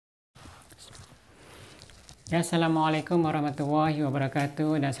Ya, Assalamualaikum warahmatullahi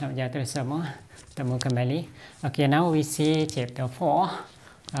wabarakatuh dan selamat sejahtera semua. Bertemu kembali. Okay, now we see chapter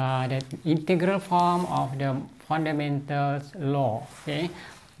 4, the integral form of the fundamental law. Okay,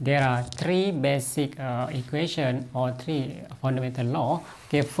 there are three basic equation or three fundamental law.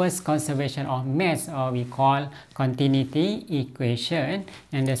 Okay, first, conservation of mass, or we call continuity equation,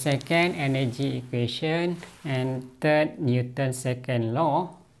 and the second, energy equation, and third, Newton's second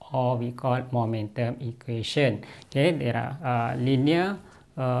law, or we call momentum equation. Okay, there are linear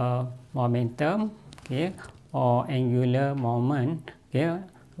momentum, okay, or angular moment. Okay,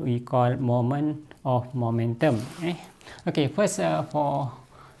 we call moment of momentum. Okay, first, for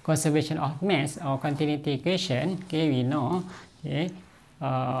conservation of mass or continuity equation, okay, we know, okay,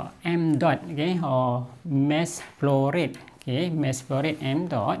 m dot, okay, or mass flow rate. Okay, mass flow rate m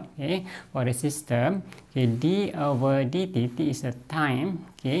dot, okay, for the system. Okay, d over dt, t is a time,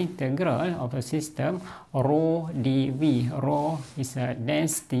 okay, integral of a system, rho dv. Rho is a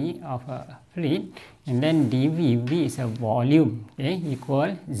density of a fluid, and then dv, v is a volume, okay,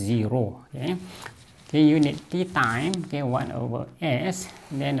 equal 0. Okay, okay, unit t time, okay, 1 over s,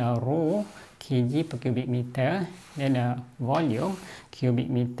 then a rho kg per cubic meter, then a volume cubic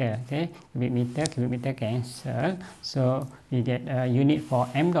meter. Okay, cubic meter cancel, so we get a unit for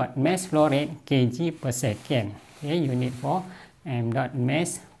m dot mass flow rate, kg per second. Okay, unit for m dot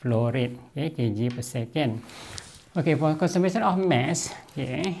mass flow rate, okay, kg per second. Okay, for conservation of mass,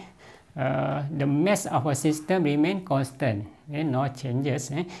 okay, the mass of a system remain constant, okay, no changes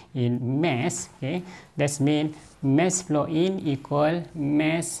in mass. Okay, that means mass flow in equal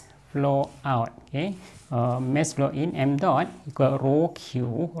mass flow out. Okay, mass flow in m dot equal rho q,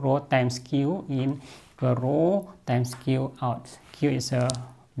 rho times q in equal rho times q out. Q is a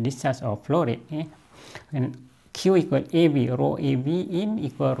discharge of flow rate, okay? And q equal av, rho av in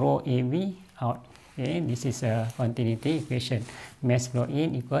equal rho av out. Okay, this is a continuity equation. Mass flow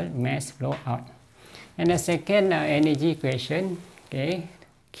in equal mass flow out. And the second energy equation, okay,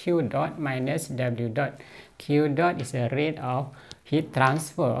 q dot minus w dot. Q dot is a rate of heat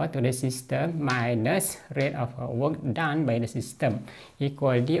transfer to the system minus rate of work done by the system,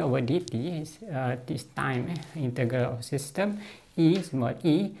 equal d over dt is this time integral of system, E small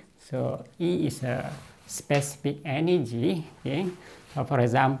e, so E is a specific energy. Okay, for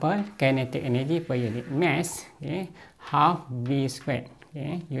example, kinetic energy per unit mass, okay, half v squared,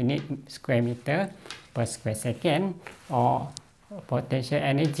 okay, unit square meter per square second, or potential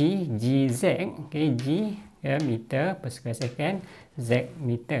energy Gz, okay, G meter per square second, Z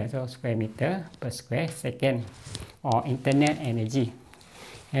meter, so square meter per square second, or internal energy.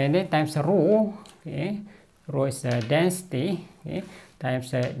 And then times rho, okay, rho is a density, okay, times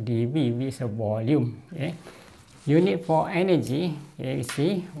dv, v is a volume. Okay, unit for energy, okay, you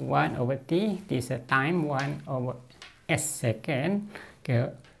see 1 over t, t is a time, 1 over s second. Okay,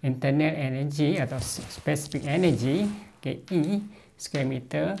 internal energy atau specific energy, okay, E square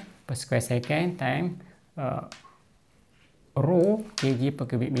meter per square second time rho kg per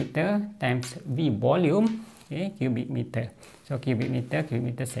cubic meter times v volume, okay, cubic meter. So cubic meter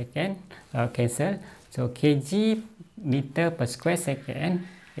second cancel. So kg meter per square second,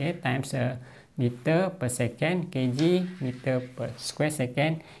 okay, times meter per second, kg meter per square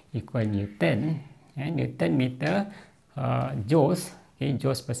second equal Newton. And Newton meter joules, okay,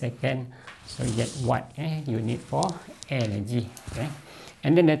 joules per second. So you get watt, unit for energy. Okay.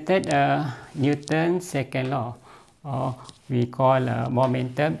 And then the third, Newton's second law, or we call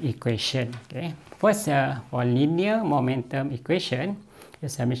momentum equation. Okay, first, for linear momentum equation, the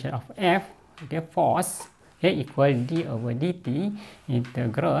summation of F, okay, force, okay, equal d over dt,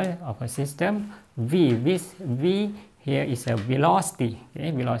 integral of a system, v here is a velocity, okay,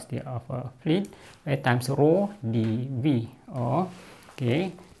 velocity of a fluid, times rho dv, or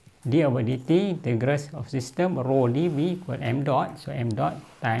okay, d over dt, integral of system, rho dv equal m dot, so m dot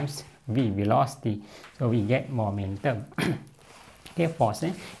times v, velocity, so we get momentum. Okay, force,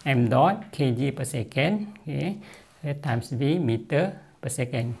 m dot kg per second, okay, times v, meter per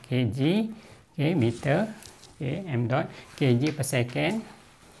second, kg, okay, meter, okay, m dot kg per second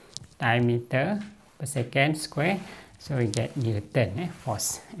time meter per second square, so we get Newton,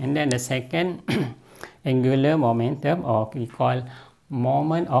 force. And then the second angular momentum, or we call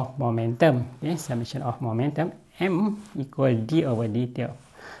moment of momentum, okay, summation of momentum, m equal d over dt,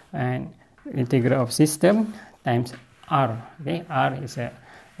 and integral of system times r. Okay, r is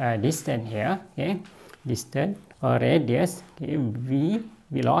a distance here, okay, distance or radius, okay, v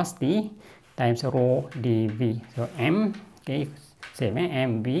velocity times rho dv, so m, okay, same,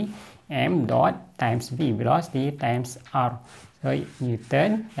 mv, m dot times v velocity times r, So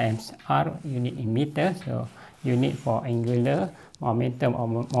Newton times R unit in meter. So unit for angular momentum or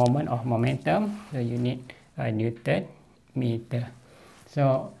moment of momentum. So unit Newton meter.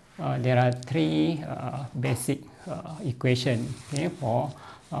 So there are three basic equation, okay, for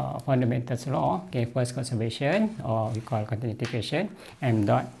fundamental law. Okay, first conservation, or we call continuity equation, m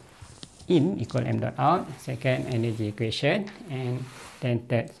dot in equal m dot out. Second, energy equation, and then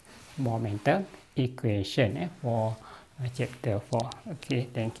third, momentum equation for chapter 4. Okay,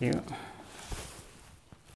 thank you.